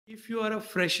If you are a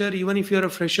fresher, even if you're a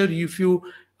fresher, if you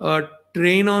uh,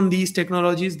 train on these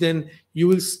technologies, then you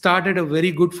will start at a very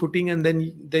good footing, and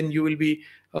then you will be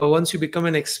once you become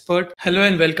an expert. Hello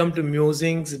and welcome to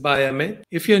Musings by Amit.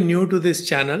 If you're new to this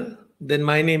channel, then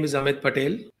my name is Amit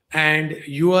Patel, and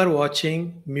you are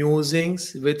watching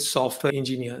Musings with software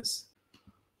engineers,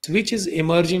 which is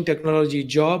emerging technology.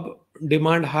 Job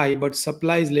demand high but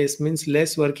supply is less, means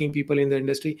less working people in the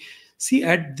industry. See,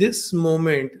 at this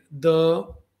moment,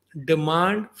 the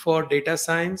demand for data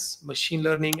science, machine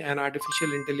learning, and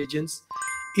artificial intelligence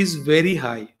is very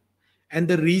high. And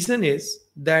the reason is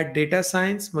that data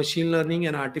science, machine learning,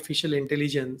 and artificial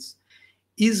intelligence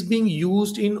is being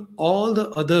used in all the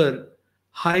other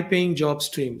high paying job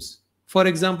streams. For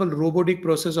example, robotic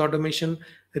process automation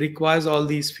requires all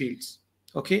these fields.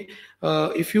 Okay.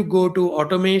 If you go to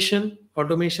automation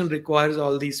requires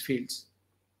all these fields.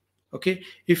 Okay.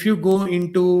 If you go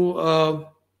into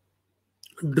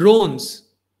drones,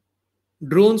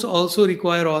 drones also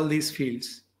require all these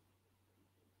fields.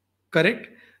 Correct.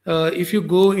 If you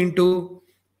go into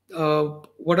uh,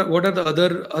 what are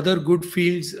the other good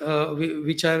fields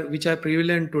which are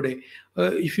prevalent today.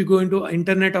 If you go into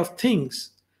internet of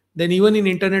things, then even in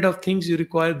internet of things you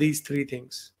require these three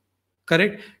things.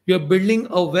 Correct. You are building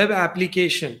a web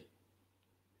application,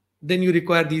 then you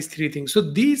require these three things. So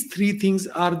these three things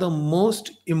are the most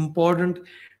important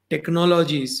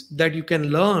technologies that you can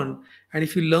learn. And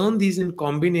if you learn these in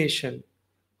combination,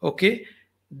 okay,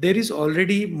 there is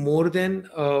already more than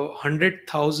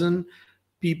 100,000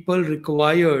 people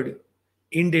required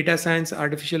in data science,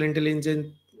 artificial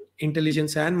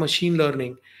intelligence and machine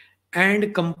learning,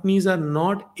 and companies are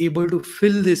not able to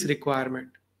fill this requirement.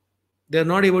 They're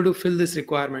not able to fill this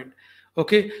requirement.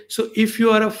 Okay, so if you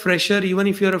are a fresher, even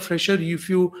if you're a fresher, if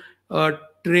you uh,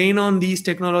 train on these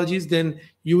technologies, then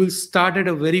you will start at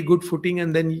a very good footing,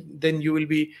 and then you will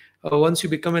be once you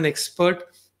become an expert,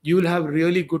 you will have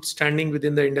really good standing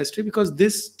within the industry, because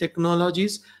these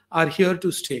technologies are here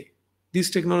to stay. These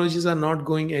technologies are not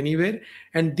going anywhere,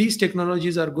 and these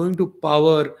technologies are going to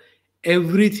power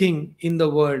everything in the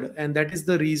world. And that is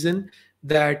the reason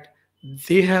that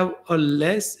they have a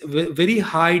very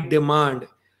high demand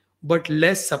but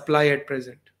less supply at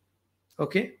present.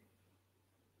 Okay.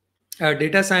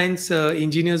 Data science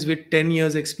engineers with 10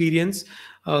 years experience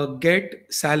get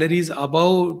salaries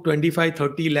above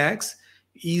 25-30 lakhs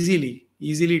easily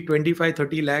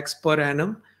 25-30 lakhs per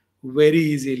annum, very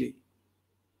easily.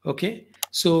 Okay.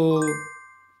 So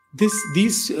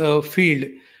this field,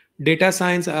 data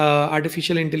science,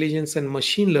 artificial intelligence, and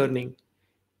machine learning,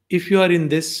 if you are in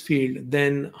this field,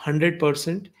 then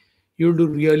 100% you'll do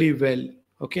really well.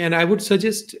 Okay. And I would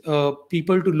suggest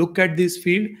people to look at this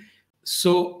field.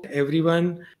 So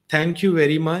everyone, thank you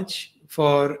very much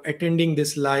for attending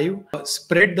this live.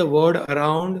 Spread the word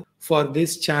around for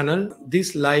this channel.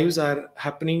 These lives are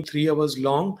happening 3 hours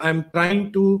long. I'm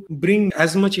trying to bring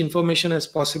as much information as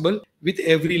possible with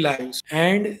every live,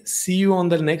 and see you on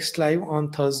the next live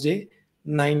on Thursday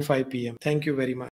 9:05 p.m. Thank you very much.